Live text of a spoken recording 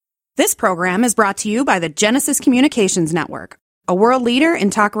This program is brought to you by the Genesis Communications Network, a world leader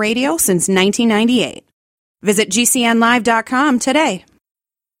in talk radio since 1998. Visit GCNlive.com today.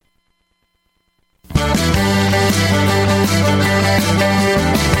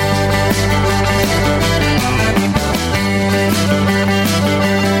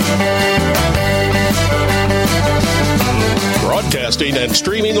 Broadcasting and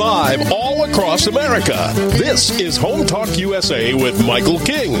streaming live all across America. This is Home Talk USA with Michael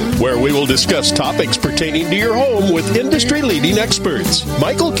King, where we will discuss topics pertaining to your home with industry-leading experts.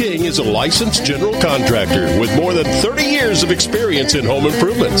 Michael King is a licensed general contractor with more than 30 years of experience in home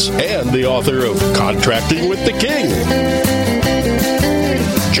improvements and the author of Contracting with the King.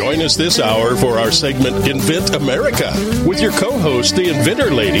 Join us this hour for our segment Invent America with your co-host, the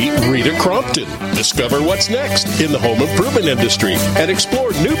inventor lady, Rita Crompton. Discover what's next in the home improvement industry and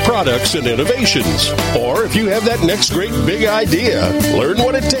explore new products and innovations. Or if you have that next great big idea, learn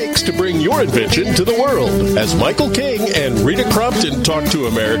what it takes to bring your invention to the world. As Michael King and Rita Crompton talk to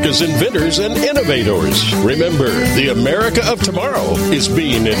America's inventors and innovators. Remember, the America of tomorrow is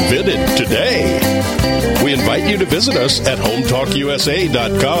being invented today. We invite you to visit us at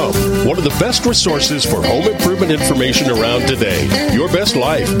HomeTalkUSA.com. One of the best resources for home improvement information around today. Your best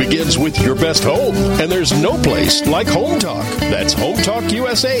life begins with your best home, and there's no place like Home Talk. That's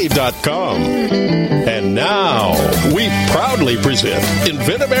HomeTalkUSA.com. And now, we proudly present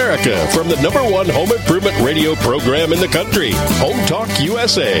Invent America from the #1 home improvement radio program in the country, Home Talk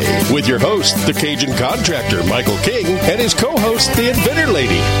USA, with your host, the Cajun contractor, Michael King, and his co-host, the inventor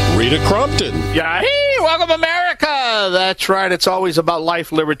lady, Rita Crompton. Yahoo! Welcome, America! That's right. It's always about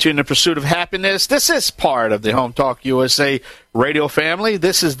life, liberty, and the pursuit of happiness. This is part of the Home Talk USA radio family.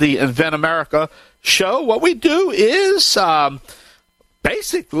 This is the Invent America show. What we do is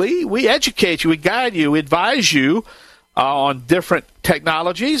basically we educate you, we guide you, we advise you on different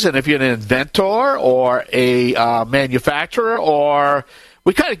technologies. And if you're an inventor or a manufacturer, or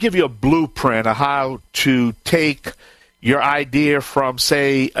we kind of give you a blueprint of how to take your idea from,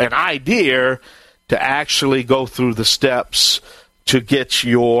 say, an idea to actually go through the steps to get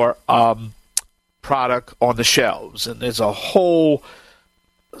your product on the shelves. And there's a whole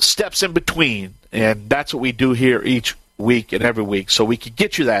steps in between, and that's what we do here each week and every week, so we can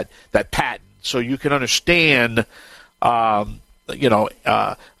get you that patent, so you can understand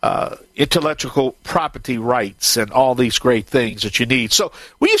intellectual property rights and all these great things that you need. So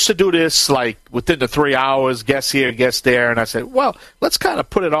we used to do this like within the 3 hours, guess here, guess there, and I said, well, let's kind of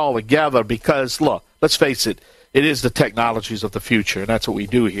put it all together because, look, let's face it, it is the technologies of the future, and that's what we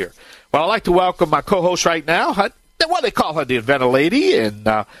do here. Well, I'd like to welcome my co-host right now. They call her the inventor lady,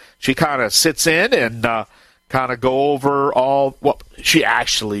 and she kind of sits in and kind of go over all. Well, she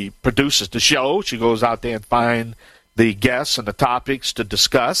actually produces the show. She goes out there and finds the guests and the topics to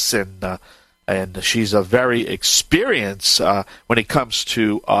discuss, and she's a very experienced when it comes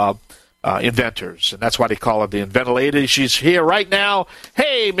to inventors, and that's why they call her the inventor lady. She's here right now.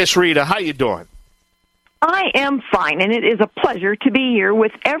 Hey, Miss Rita, how you doing? I am fine, and it is a pleasure to be here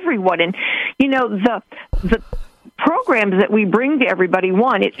with everyone. And, you know, the programs that we bring to everybody,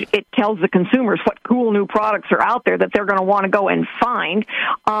 it tells the consumers what cool new products are out there that they're going to want to go and find,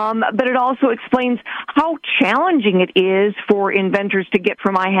 but it also explains how challenging it is for inventors to get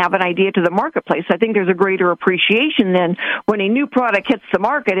from I have an idea to the marketplace. I think there's a greater appreciation than when a new product hits the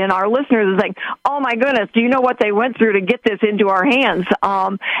market and our listeners is like, oh my goodness, do you know what they went through to get this into our hands?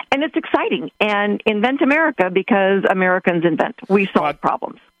 And it's exciting. And Invent America, because Americans invent. We solve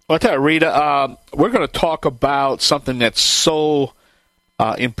problems. Well, I'll tell you, Rita, we're going to talk about something that's so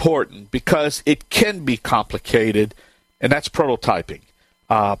important because it can be complicated, and that's prototyping.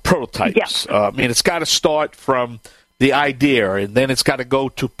 Prototypes. Yes. It's got to start from the idea, and then it's got to go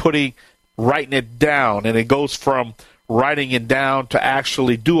to writing it down, and it goes from writing it down to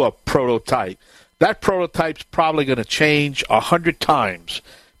actually do a prototype. That prototype's probably going to change 100 times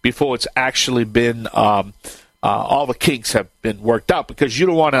before it's actually been all the kinks have been worked out, because you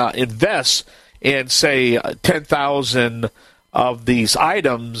don't want to invest in, say, 10,000 of these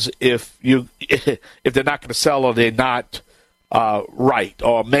items if they're not going to sell, or they're not right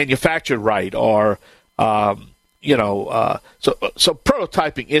or manufactured right, or so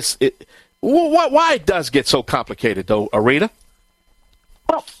prototyping is why it does get so complicated, though, Rita?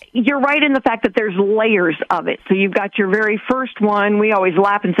 Well, you're right in the fact that there's layers of it. So you've got your very first one. We always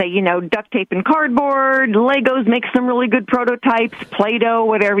laugh and say, duct tape and cardboard, Legos make some really good prototypes, Play-Doh,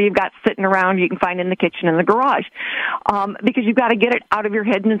 whatever you've got sitting around you can find in the kitchen and the garage. Because you've got to get it out of your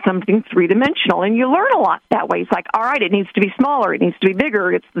head into something three-dimensional. And you learn a lot that way. It's like, all right, it needs to be smaller, it needs to be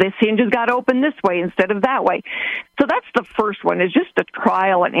bigger, this hinge has got to open this way instead of that way. So that's the first one, is just a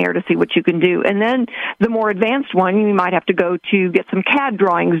trial and error to see what you can do. And then the more advanced one, you might have to go to get some CAD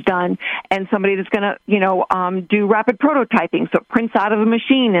drawings done, and somebody that's going to, do rapid prototyping, so it prints out of a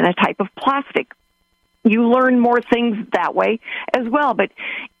machine in a type of plastic. You learn more things that way as well. But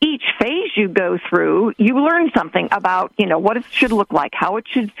each phase you go through, you learn something about, what it should look like, how it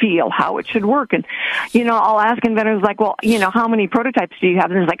should feel, how it should work. And, I'll ask inventors like, well, how many prototypes do you have?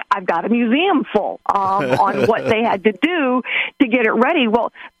 And it's like, I've got a museum full on what they had to do to get it ready.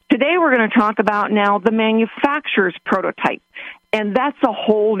 Well, today we're going to talk about now the manufacturer's prototype. And that's a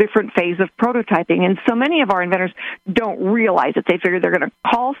whole different phase of prototyping. And so many of our inventors don't realize it. They figure they're going to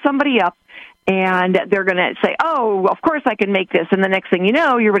call somebody up and they're going to say, oh, of course I can make this. And the next thing you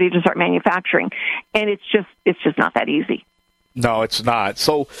know, you're ready to start manufacturing. And it's just not that easy. No, it's not.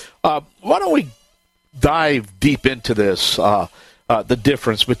 So why don't we dive deep into this, the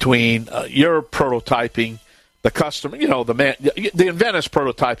difference between your prototyping, the customer, the inventor's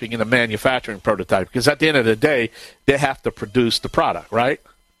prototyping and the manufacturing prototype, because at the end of the day, they have to produce the product, right?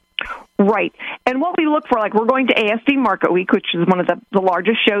 Right. And what we look for, like we're going to ASD Market Week, which is one of the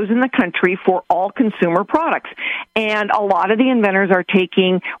largest shows in the country for all consumer products. And a lot of the inventors are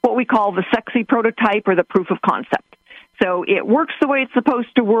taking what we call the sexy prototype or the proof of concept. So it works the way it's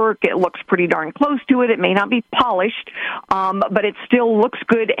supposed to work. It looks pretty darn close to it. It may not be polished, but it still looks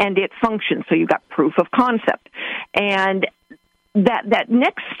good and it functions. So you've got proof of concept. And that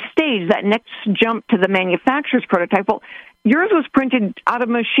next stage, that next jump to the manufacturer's prototype, well, yours was printed out of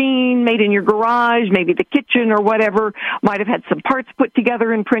a machine, made in your garage, maybe the kitchen or whatever, might have had some parts put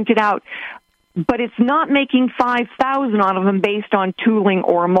together and printed out, but it's not making 5,000 out of them based on tooling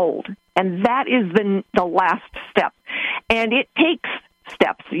or mold. And that is the last step. And it takes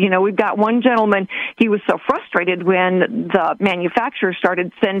steps. We've got one gentleman, he was so frustrated when the manufacturer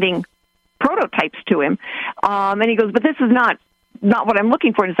started sending prototypes to him. And he goes, but this is not what I'm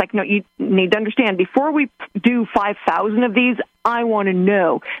looking for. And it's like, no, you need to understand, before we do 5,000 of these, I want to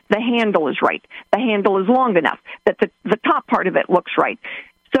know the handle is right. The handle is long enough, that the top part of it looks right.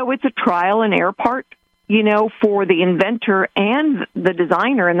 So it's a trial and error part, for the inventor and the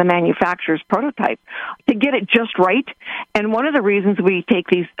designer and the manufacturer's prototype to get it just right. And one of the reasons we take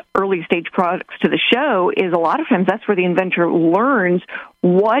these early stage products to the show is a lot of times that's where the inventor learns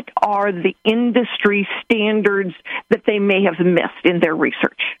what are the industry standards that they may have missed in their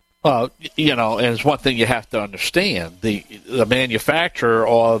research. Well, and it's one thing you have to understand. The manufacturer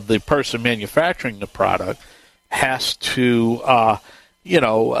or the person manufacturing the product has to,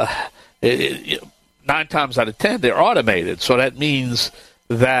 9 times out of 10, they're automated. So that means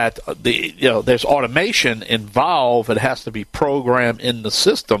that there's automation involved. It has to be programmed in the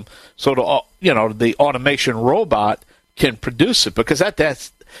system so the automation robot can produce it, because that's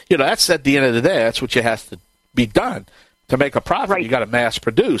at the end of the day, that's what has to be done to make a profit. Right. You got to mass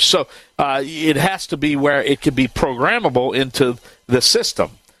produce. So it has to be where it can be programmable into the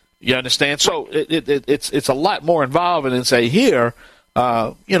system. You understand? So it's a lot more involved than say here.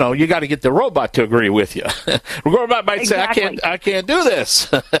 You got to get the robot to agree with you. The robot might say, I can't do this.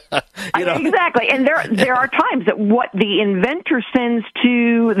 Exactly. And there are times that what the inventor sends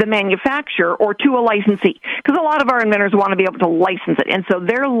to the manufacturer or to a licensee, because a lot of our inventors want to be able to license it. And so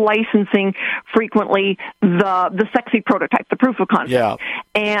they're licensing frequently the sexy prototype, the proof of concept. Yeah.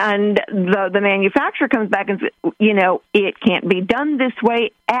 And the manufacturer comes back and says, it can't be done this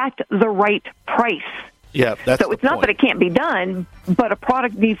way at the right price. Yeah, that's so it's not that it can't be done, but a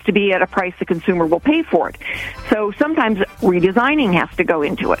product needs to be at a price the consumer will pay for it. So sometimes redesigning has to go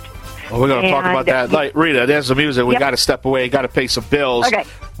into it. Well, we're going to talk about that. Like, Rita, there's the music. We got to step away. Got to pay some bills. Okay.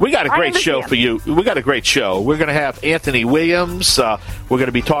 We got a great show for you. We got a great show. We're going to have Anthony Williams. We're going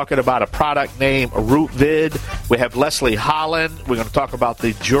to be talking about a product named RootVid. We have Leslie Holland. We're going to talk about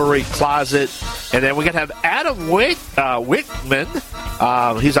the jewelry closet. And then we're going to have Adam Winklmann.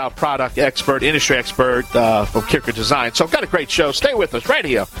 He's our product expert, industry expert from Kickr Design. So we've got a great show. Stay with us right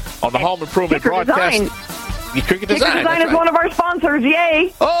here on the Home Improvement Broadcast. Kickr Design. Design is one of our sponsors.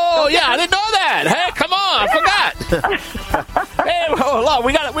 Yay! Oh yeah, I didn't know that. Hey, come on, I forgot. Hey, hold on.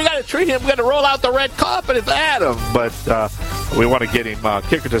 We got to treat him. We got to roll out the red carpet. It's Adam, but we want to get him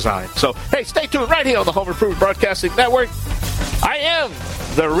Kickr Design. So hey, stay tuned right here on the Home Improvement Broadcasting Network. I am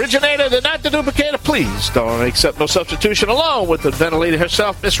the originator, the not the duplicator. Please don't accept no substitution. Along with the ventilator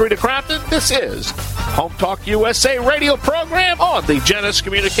herself, Miss Rita Crompton. This is Home Talk USA radio program on the Genesis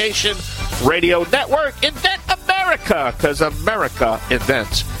Communication Radio Network. Invent America, because America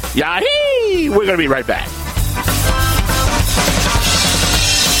invents. Yahee! We're going to be right back.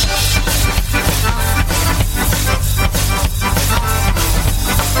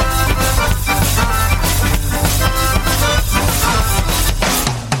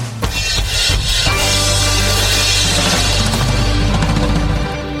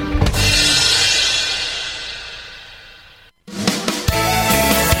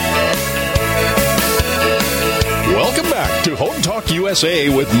 USA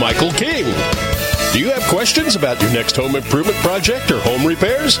with Michael King. Do you have questions about your next home improvement project or home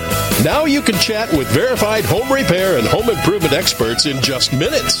repairs? Now you can chat with verified home repair and home improvement experts in just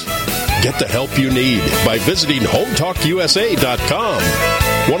minutes. Get the help you need by visiting HometalkUSA.com.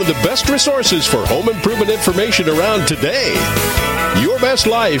 One of the best resources for home improvement information around today. Your best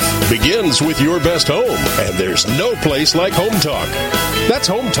life begins with your best home, and there's no place like Home Talk. That's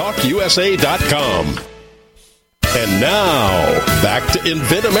HometalkUSA.com. And now, back to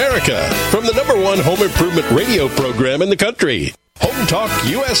Invent America from the #1 home improvement radio program in the country. Home Talk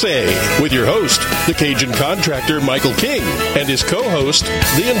USA with your host, the Cajun contractor Michael King, and his co-host,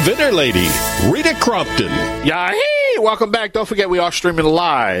 the inventor lady, Rita Crompton. Yeah, hey, welcome back. Don't forget we are streaming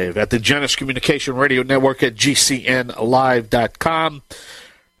live at the Genesis Communication Radio Network at GCNlive.com.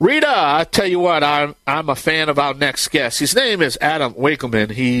 Rita, I tell you what, I'm a fan of our next guest. His name is Adam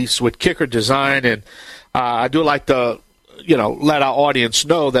Winklmann. He's with Kickr Design, and I do like to, let our audience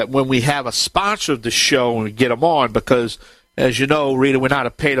know that when we have a sponsor of the show, we get them on because, as you know, Rita, we're not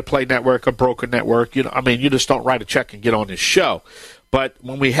a pay-to-play network, a broker network. You just don't write a check and get on this show. But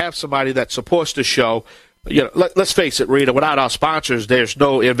when we have somebody that supports the show, let's face it, Rita, without our sponsors, there's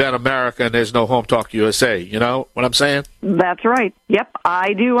no Invent America and there's no Home Talk USA. You know what I'm saying? That's right. Yep,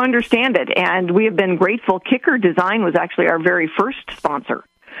 I do understand it. And we have been grateful. Kickr Design was actually our very first sponsor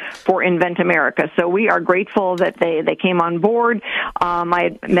for Invent America. So we are grateful that they came on board. I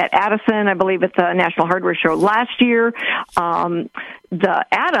had met Addison, I believe, at the National Hardware Show last year. The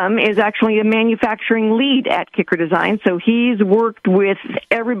Adam is actually a manufacturing lead at Kickr Design, so he's worked with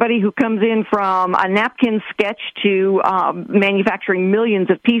everybody who comes in from a napkin sketch to manufacturing millions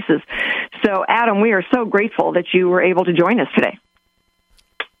of pieces. So, Adam, we are so grateful that you were able to join us today.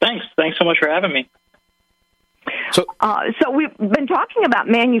 Thanks so much for having me. So we've been talking about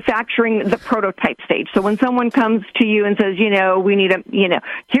manufacturing the prototype stage. So when someone comes to you and says, we need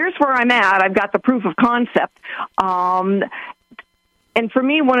here's where I'm at, I've got the proof of concept. And for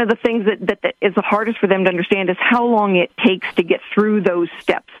me, one of the things that is the hardest for them to understand is how long it takes to get through those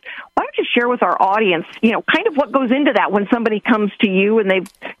steps. Why don't you share with our audience, kind of what goes into that when somebody comes to you and they've,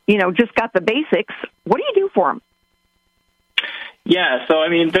 just got the basics. What do you do for them? Yeah, so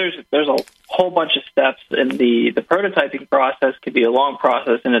there's a whole bunch of steps, and the prototyping process can be a long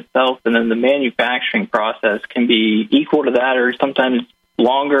process in itself, and then the manufacturing process can be equal to that, or sometimes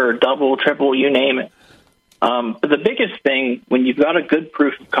longer, double, triple, you name it. But the biggest thing when you've got a good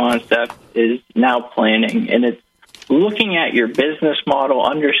proof of concept is now planning, and it's looking at your business model,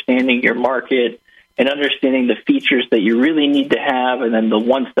 understanding your market, and understanding the features that you really need to have, and then the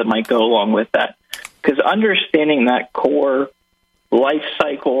ones that might go along with that. Because understanding that core life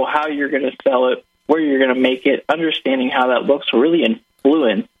cycle, how you're going to sell it, where you're going to make it, understanding how that looks will really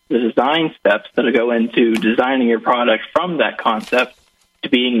influence the design steps that go into designing your product from that concept to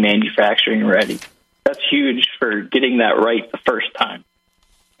being manufacturing ready. That's huge for getting that right the first time.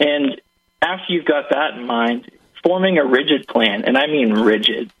 And after you've got that in mind, forming a rigid plan, and I mean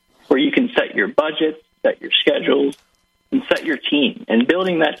rigid, where you can set your budgets, set your schedules, and set your team. And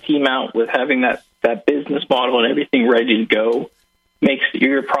building that team out with having that business model and everything ready to go makes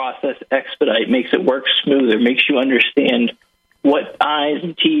your process expedite, makes it work smoother, makes you understand what I's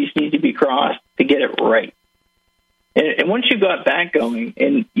and T's need to be crossed to get it right. And once you've got that going,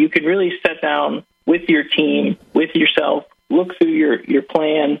 and you can really sit down with your team, with yourself, look through your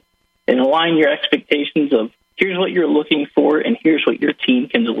plan, and align your expectations of here's what you're looking for and here's what your team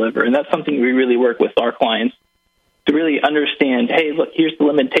can deliver. And that's something we really work with our clients to really understand, hey, look, here's the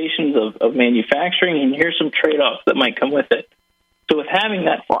limitations of manufacturing, and here's some trade-offs that might come with it. So with having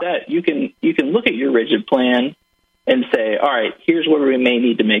that set, you can look at your rigid plan and say, all right, here's where we may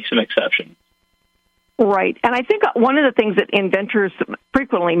need to make some exceptions. Right. And I think one of the things that inventors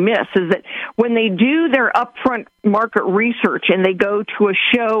frequently miss is that when they do their upfront market research and they go to a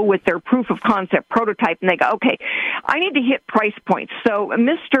show with their proof of concept prototype and they go, okay, I need to hit price points. So,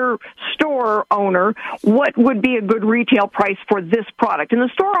 Mr. Store owner, what would be a good retail price for this product? And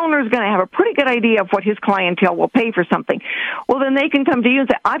the store owner is going to have a pretty good idea of what his clientele will pay for something. Well, then they can come to you and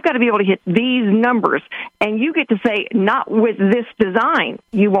say, I've got to be able to hit these numbers. And you get to say, not with this design,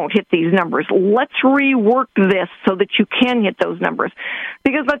 you won't hit these numbers. Let's rework this so that you can hit those numbers.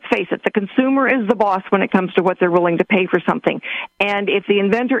 Because let's face it, the consumer is the boss when it comes to what they're willing to pay for something. And if the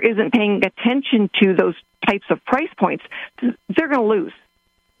inventor isn't paying attention to those types of price points, they're going to lose.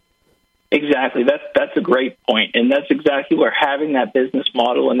 Exactly. That's a great point. And that's exactly where having that business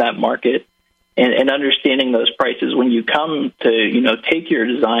model in that market and understanding those prices when you come to, take your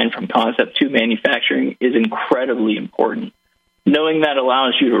design from concept to manufacturing is incredibly important. Knowing that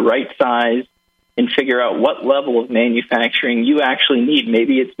allows you to right size and figure out what level of manufacturing you actually need.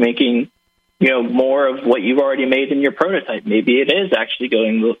 Maybe it's making more of what you've already made in your prototype. Maybe it is actually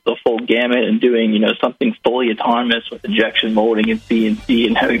going the full gamut and doing, something fully autonomous with injection molding and CNC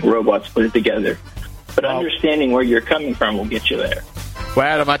and having robots put it together. But understanding where you're coming from will get you there. Well,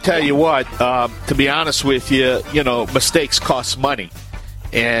 Adam, I tell you what, to be honest with you, mistakes cost money.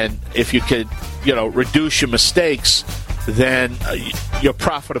 And if you could, reduce your mistakes, then your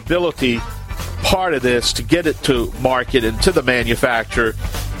profitability part of this to get it to market and to the manufacturer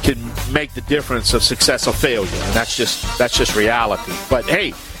can make the difference of success or failure, and that's just reality. But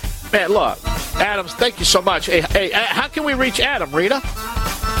hey, man, look, Adam, thank you so much. Hey, how can we reach Adam, Rita?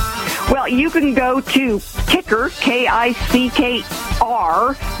 Well, you can go to Kickr, Kickr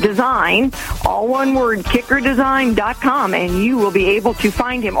Design, all one word, KickrDesign.com, and you will be able to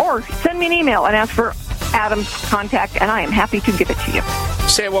find him. Or send me an email and ask for Adam's contact, and I am happy to give it to you.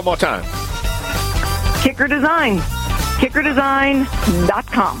 Say it one more time. Kickr Design,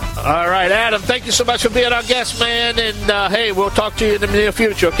 KickrDesign.com. All right, Adam, thank you so much for being our guest, man, and hey, we'll talk to you in the near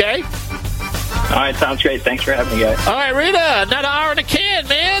future, okay? All right, sounds great. Thanks for having me, guys. All right, Rita, another hour in the can,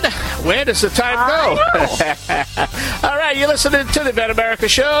 man. Where does the time go? All right, you're listening to the Vet America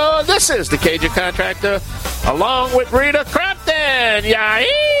Show. This is the Cajun Contractor, along with Rita Crompton.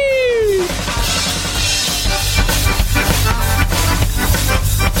 Yahoo!